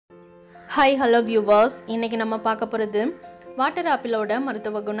Hi hello viewers, இன்றைக்கி நம்ம பார்க்க போகிறது வாட்டர் ஆப்பிளோட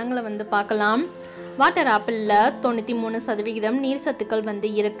மருத்துவ குணங்களை பார்க்கலாம். வாட்டர் ஆப்பிளில் 93% நீர் சத்துக்கள்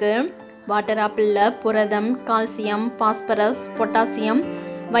இருக்குது. வாட்டர் ஆப்பிளில் புரதம், calcium, phosphorus, potassium,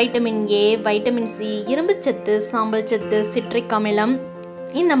 vitamin A, vitamin C, இரும்புச்சத்து, சாம்பல் சத்து, சிட்ரிக் அமிலம்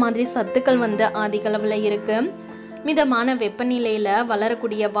இந்த மாதிரி சத்துக்கள் அதிக அளவில் இருக்குது. மிதமான வெப்பநிலையில்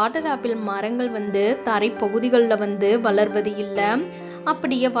வளரக்கூடிய வாட்டர் ஆப்பிள் மரங்கள் தரை பகுதிகளில் வளர்வது இல்லை.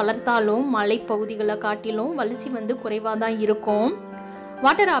 அப்படியே வளர்த்தாலும் மலை பகுதிகளை காட்டிலும் வளர்ச்சி குறைவாக தான் இருக்கும்.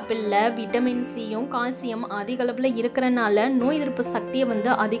 வாட்டர் ஆப்பிளில் விட்டமின் சியும் கால்சியம் அதிக அளவில் இருக்கிறனால நோய் எதிர்ப்பு சக்தியை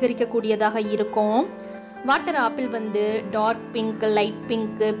அதிகரிக்கக்கூடியதாக இருக்கும். Water apple dark pink, light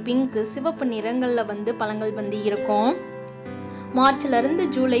pink, சிவப்பு நிறங்களில் பழங்கள் இருக்கும். மார்ச்லேருந்து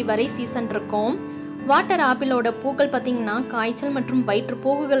ஜூலை வரை சீசன் இருக்கும். வாட்டர் ஆப்பிளோட பூக்கள் பார்த்திங்கன்னா காய்ச்சல் மற்றும்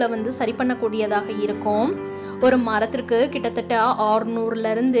வயிற்றுப்போக்குகளை சரி பண்ணக்கூடியதாக இருக்கும். ஒரு மரத்திற்கு கிட்டத்தட்ட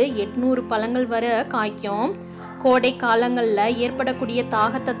 600லேருந்து 800 பழங்கள் வரை காய்க்கும். கோடை காலங்களில் ஏற்படக்கூடிய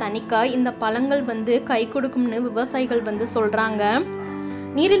தாகத்தை தணிக்க இந்த பழங்கள் கை கொடுக்கும்னு விவசாயிகள் சொல்கிறாங்க.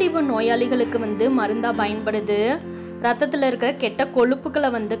 நீரிழிவு நோயாளிகளுக்கு மருந்தாக பயன்படுது. ரத்தத்தில் இருக்கிற கெட்ட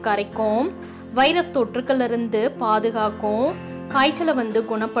கொழுப்புகளை கரைக்கும். வைரஸ் தொற்றுக்களிலிருந்து பாதுகாக்கும். காய்ச்சலை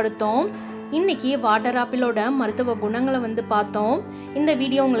குணப்படுத்தும். இன்றைக்கி வாட்டர் ஆப்பிளோட மருத்துவ குணங்களை பார்த்தோம். இந்த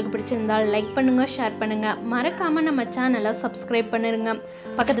வீடியோ உங்களுக்கு பிடிச்சிருந்தால் லைக் பண்ணுங்கள், ஷேர் பண்ணுங்கள். மறக்காமல் நம்ம சேனலை சப்ஸ்கிரைப் பண்ணிடுங்க.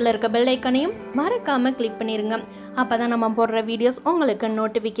 பக்கத்தில் இருக்க பெல் ஐக்கனையும் மறக்காமல் கிளிக் பண்ணிடுங்க. அப்போ தான் நம்ம போடுற வீடியோஸ் உங்களுக்கு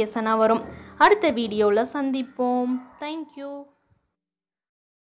நோட்டிஃபிகேஷனாக வரும். அடுத்த வீடியோவில் சந்திப்போம். தேங்க்யூ.